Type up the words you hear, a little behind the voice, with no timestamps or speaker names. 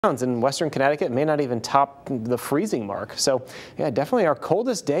in western Connecticut, may not even top the freezing mark. So yeah, definitely our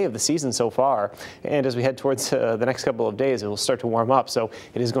coldest day of the season so far. And as we head towards the next couple of days, it will start to warm up. So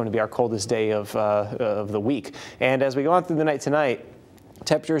it is going to be our coldest day of the week. And as we go on through the night tonight,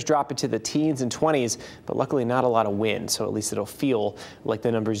 temperatures drop into the teens and 20s, but luckily not a lot of wind, so at least it'll feel like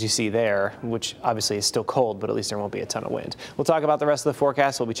the numbers you see there, which obviously is still cold, but at least there won't be a ton of wind. We'll talk about the rest of the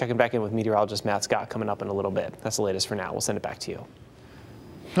forecast. We'll be checking back in with meteorologist Matt Scott coming up in a little bit. That's the latest for now. We'll send it back to you.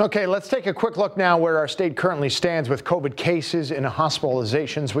 Okay, let's take a quick look now where our state currently stands with COVID cases and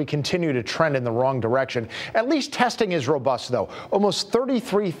hospitalizations. We continue to trend in the wrong direction. At least testing is robust, though. Almost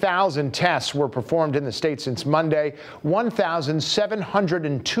 33,000 tests were performed in the state since Monday.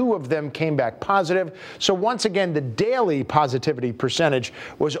 1,702 of them came back positive. So once again, the daily positivity percentage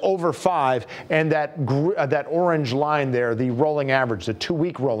was over 5, and that orange line there, the rolling average, the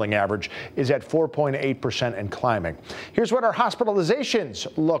 2-week rolling average, is at 4.8% and climbing. Here's what our hospitalizations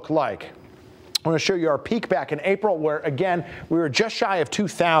look like. I want to show you our peak back in April, where, again, we were just shy of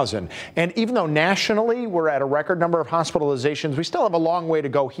 2,000. And even though nationally we're at a record number of hospitalizations, we still have a long way to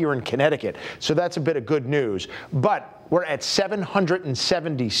go here in Connecticut. So that's a bit of good news. But we're at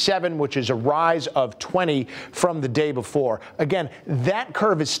 777, which is a rise of 20 from the day before. Again, that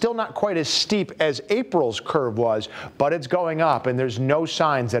curve is still not quite as steep as April's curve was, but it's going up, and there's no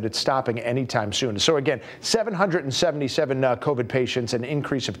signs that it's stopping anytime soon. So again, 777 COVID patients, an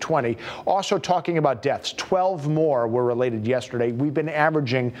increase of 20. Also talking about deaths, 12 more were related yesterday. We've been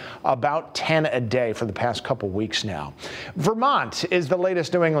averaging about 10 a day for the past couple weeks now. Vermont is the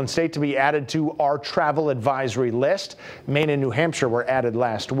latest New England state to be added to our travel advisory list. Maine and New Hampshire were added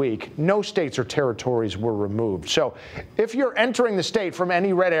last week. No states or territories were removed. So if you're entering the state from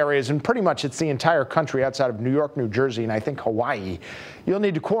any red areas, and pretty much it's the entire country outside of New York, New Jersey, and I think Hawaii, you'll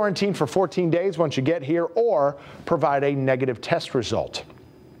need to quarantine for 14 days once you get here or provide a negative test result.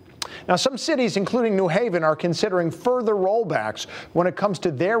 Now, some cities, including New Haven, are considering further rollbacks when it comes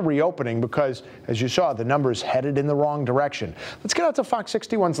to their reopening because, as you saw, the numbers headed in the wrong direction. Let's get out to Fox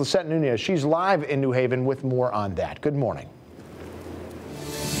 61's Lisette Nunez. She's live in New Haven with more on that. Good morning.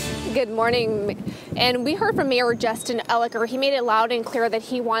 Good morning. And we heard from Mayor Justin Ellicker. He made it loud and clear that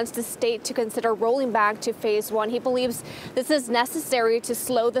he wants the state to consider rolling back to phase 1. He believes this is necessary to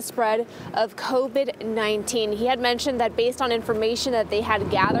slow the spread of COVID-19. He had mentioned that based on information that they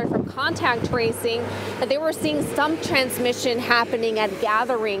had gathered from contact tracing, that they were seeing some transmission happening at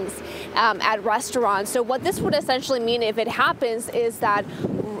gatherings at restaurants. So what this would essentially mean if it happens is that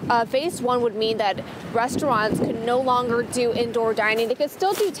phase 1 would mean that restaurants could no longer do indoor dining. They could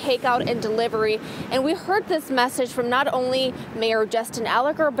still do takeout and delivery. And we heard this message from not only Mayor Justin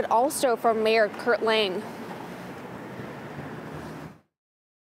Ellicker, but also from Mayor Kurt Lang.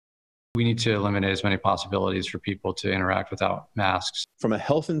 We need to eliminate as many possibilities for people to interact without masks. From a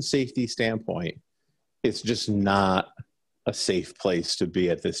health and safety standpoint, it's just not a safe place to be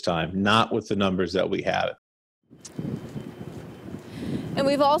at this time, not with the numbers that we have. And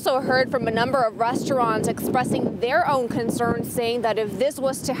we've also heard from a number of restaurants expressing their own concerns, saying that if this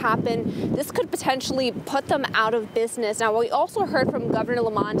was to happen, this could potentially put them out of business. Now, we also heard from Governor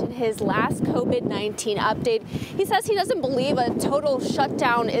Lamont in his last COVID-19 update. He says he doesn't believe a total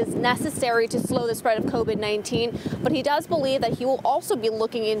shutdown is necessary to slow the spread of COVID-19, but he does believe that he will also be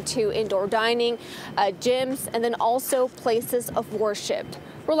looking into indoor dining, gyms, and then also places of worship.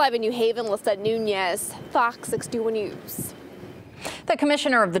 We're live in New Haven. Lisette Nunez, Fox 61 News. The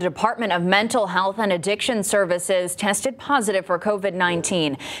commissioner of the Department of Mental Health and Addiction Services tested positive for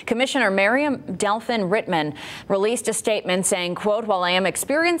COVID-19. Commissioner Miriam Delphin-Rittman released a statement saying, quote, "While I am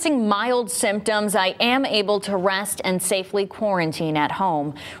experiencing mild symptoms, I am able to rest and safely quarantine at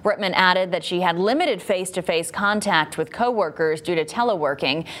home." Rittman added that she had limited face-to-face contact with coworkers due to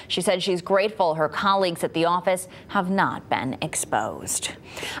teleworking. She said she's grateful her colleagues at the office have not been exposed.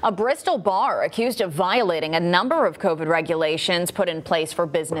 A Bristol bar accused of violating a number of COVID regulations put in place for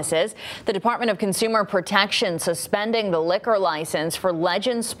businesses. The Department of Consumer Protection suspending the liquor license for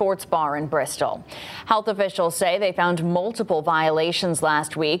Legends Sports Bar in Bristol. Health officials say they found multiple violations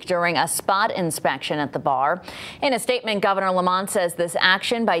last week during a spot inspection at the bar. In a statement, Governor Lamont says this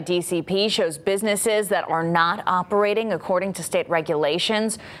action by DCP shows businesses that are not operating according to state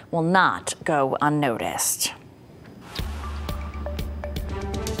regulations will not go unnoticed.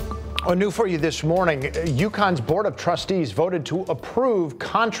 New for you this morning, UConn's Board of Trustees voted to approve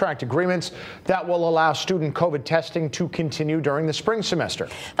contract agreements that will allow student COVID testing to continue during the spring semester.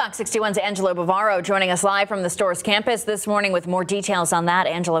 Fox 61's Angelo Bavaro joining us live from the store's campus this morning with more details on that.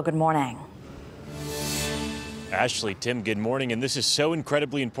 Angelo, good morning. Ashley, Tim, good morning. And this is so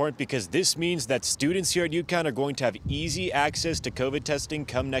incredibly important because this means that students here at UConn are going to have easy access to COVID testing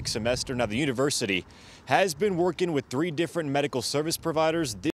come next semester. Now, the university has been working with 3 different medical service providers.